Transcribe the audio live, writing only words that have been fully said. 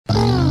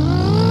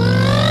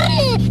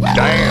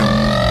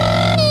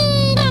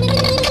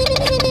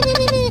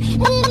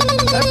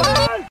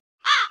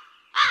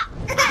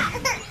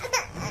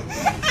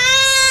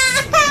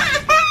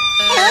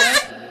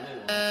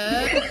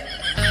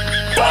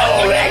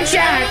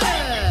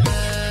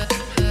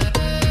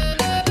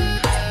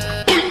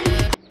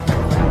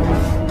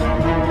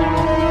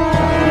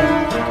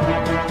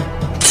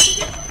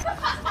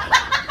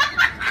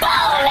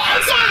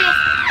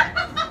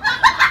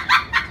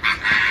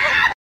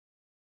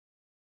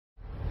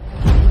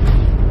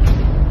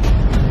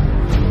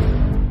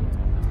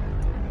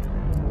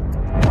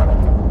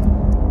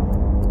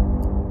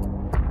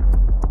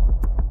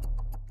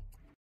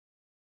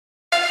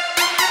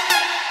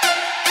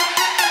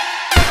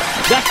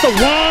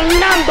ain't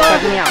number.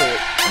 Check me out.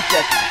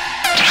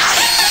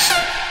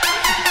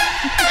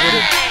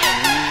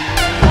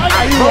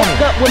 I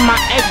broke up with my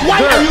ex-girl. Why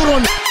are you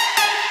running?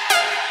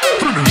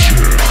 Finish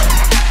him.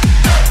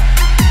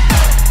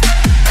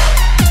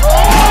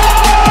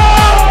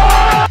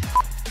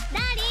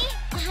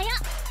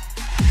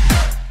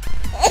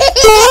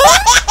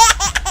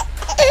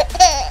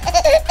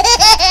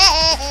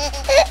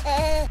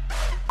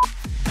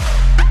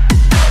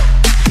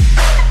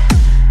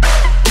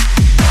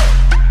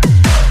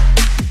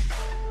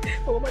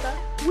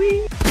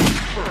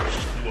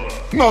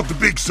 Not a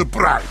big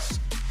surprise.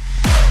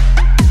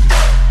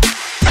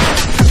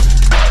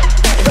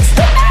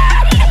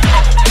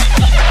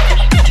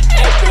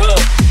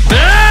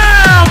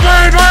 Yeah,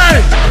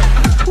 baby!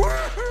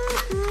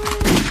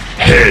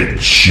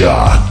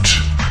 Headshot.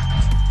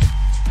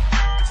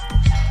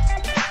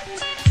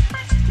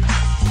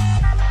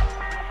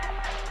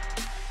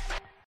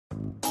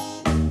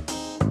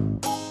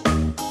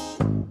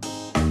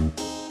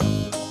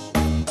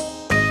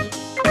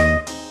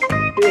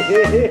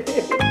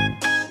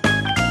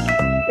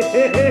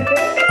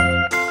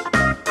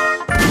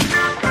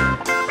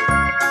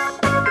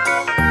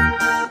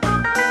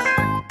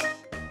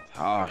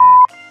 Ah,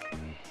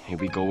 here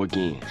we go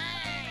again.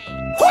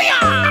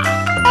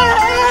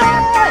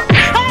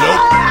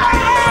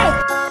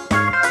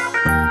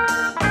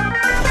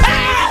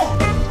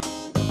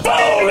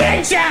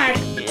 Headshot.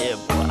 Yeah,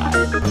 boy.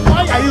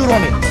 Why are you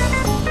running?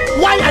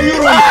 Why are you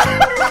running?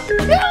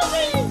 Kill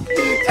me.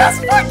 Just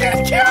fucking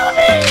kill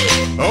me.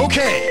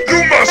 Okay, you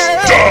must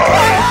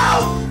die.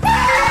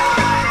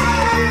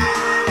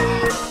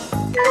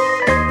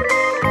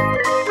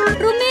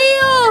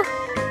 Romeo,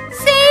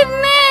 save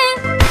me!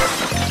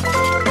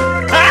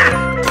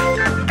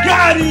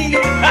 Got it!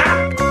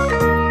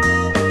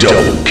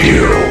 Double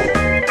kill.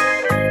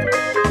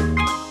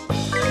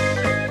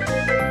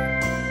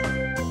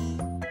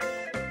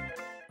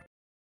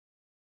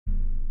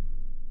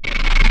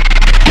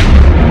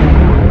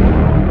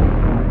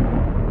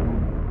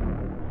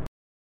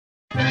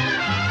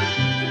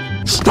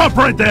 Stop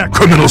right there,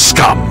 criminal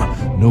scum!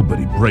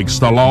 Nobody breaks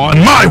the law on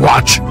my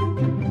watch!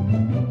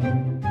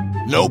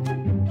 Nope.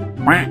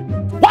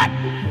 What?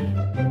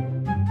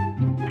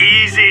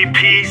 Easy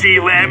peasy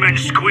lemon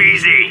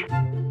squeezy.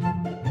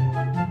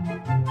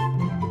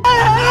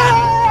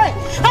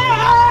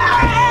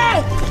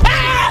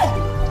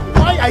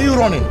 Why are you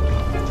running?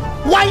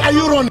 Why are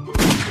you running?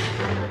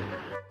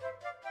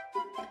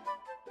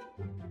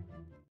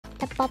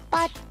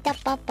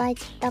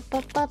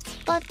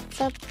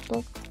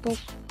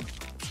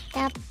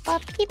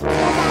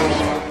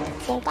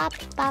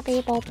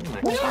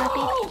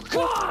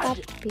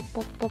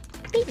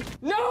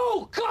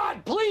 No,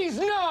 God, please,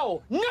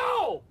 no,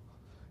 no,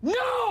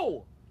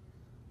 no,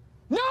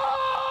 no.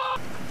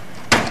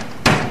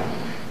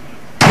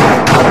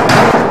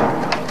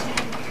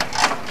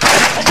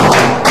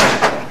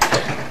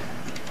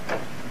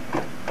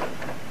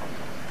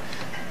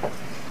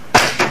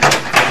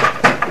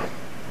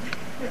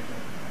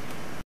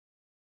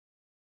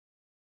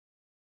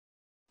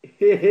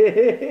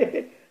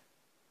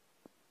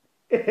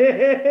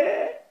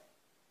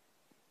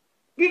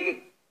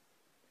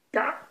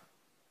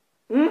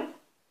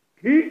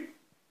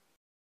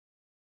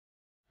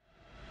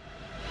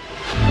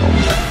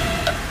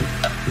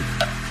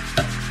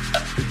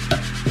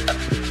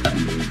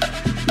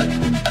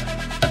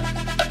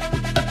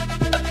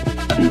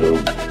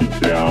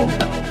 Down.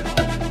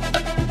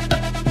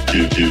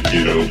 Get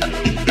down.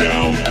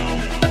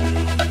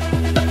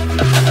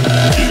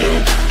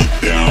 Get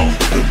down.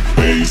 The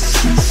bass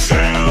and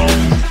sound.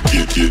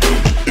 Get up,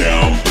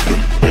 down. The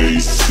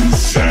bass and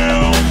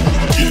sound.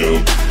 Get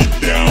up,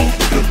 down.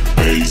 The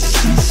bass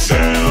and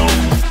sound.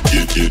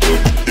 Get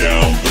up,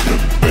 down. The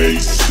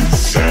bass and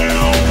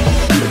sound.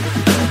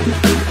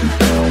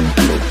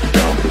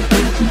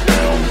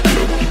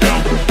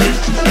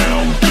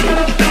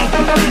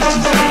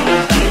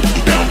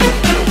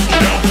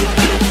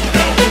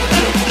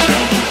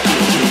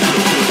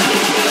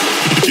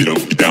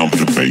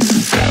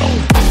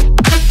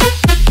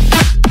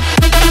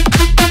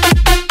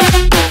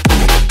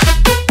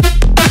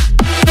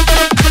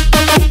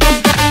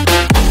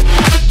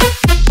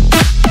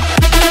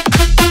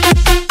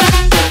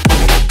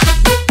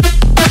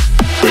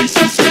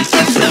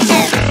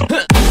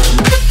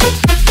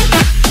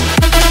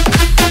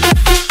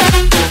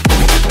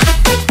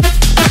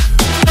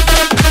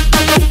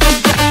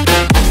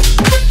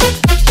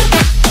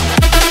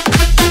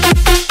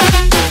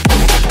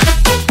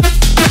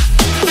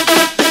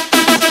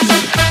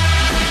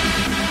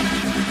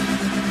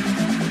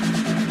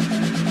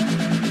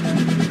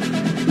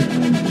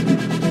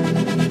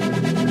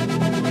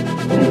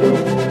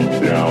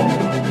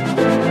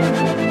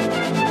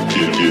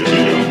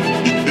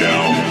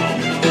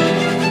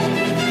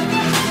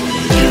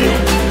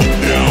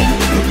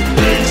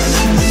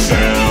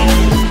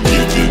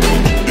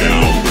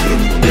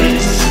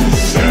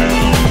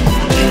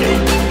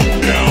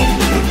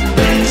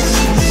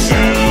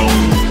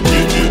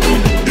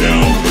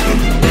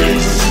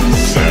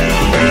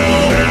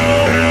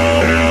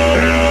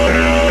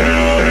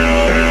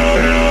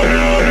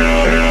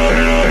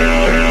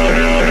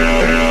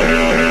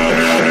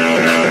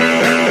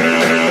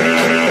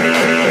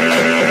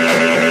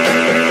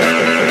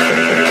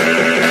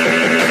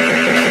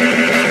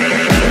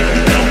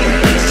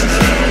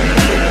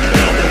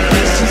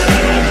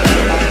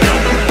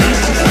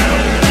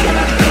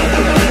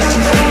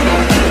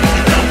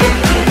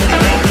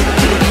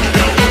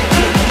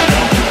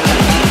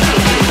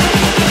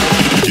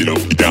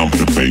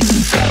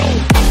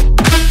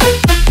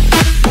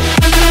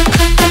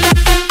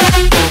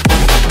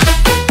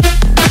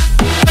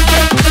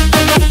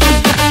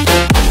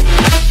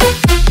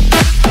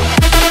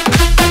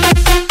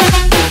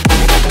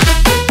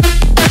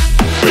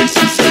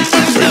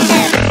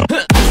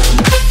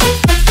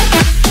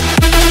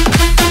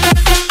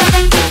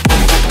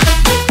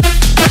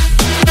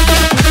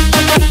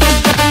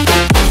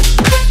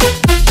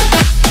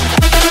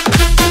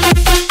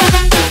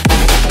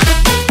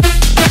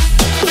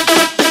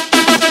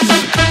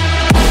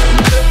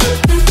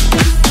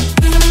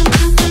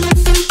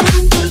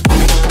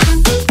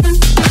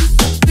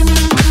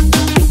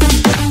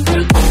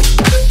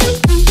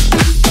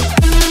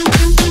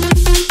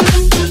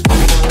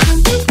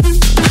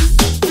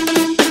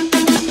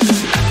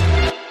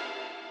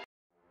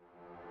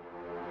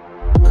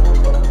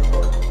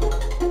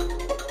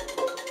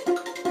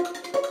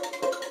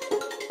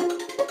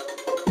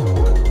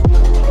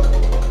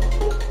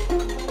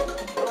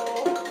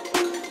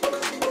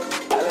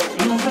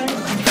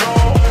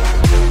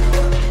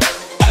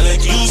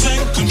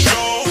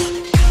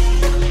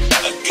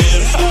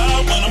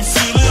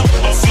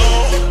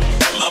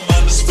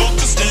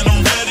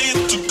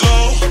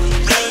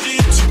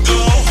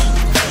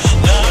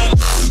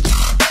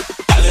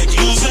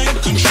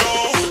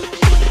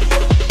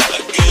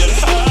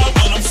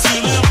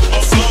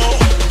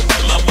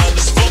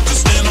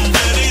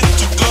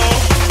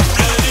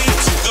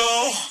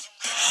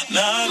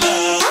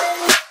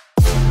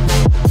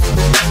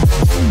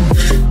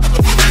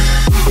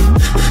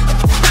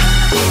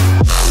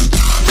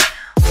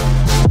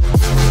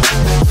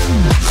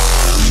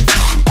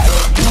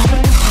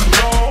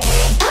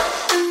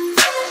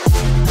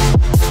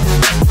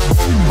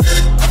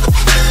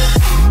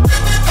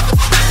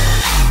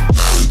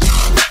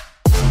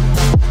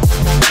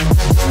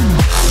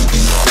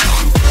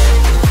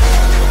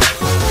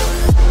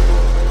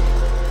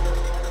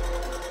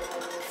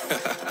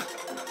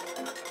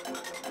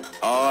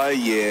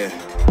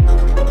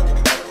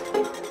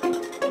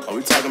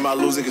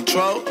 losing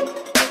control?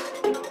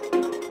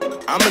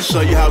 I'ma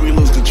show you how we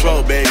lose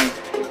control, baby.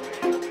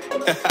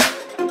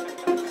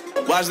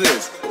 Watch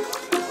this.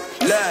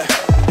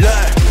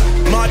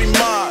 Look, Marty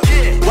Mark.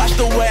 Watch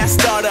the way I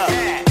start up.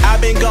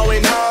 I've been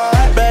going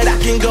hard, but I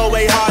can go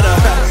way harder.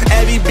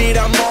 Every beat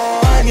I'm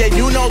on, yeah,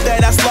 you know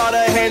that I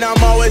slaughter. And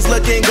I'm always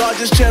looking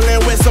gorgeous, chilling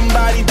with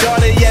somebody's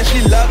daughter. Yeah,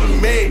 she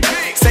loving me.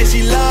 Say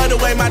she love the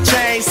way my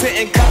chain sit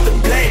and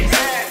contemplate.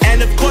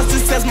 And of course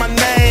it says my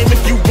name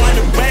if you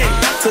wanna wait.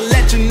 To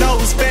let you know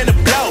who's finna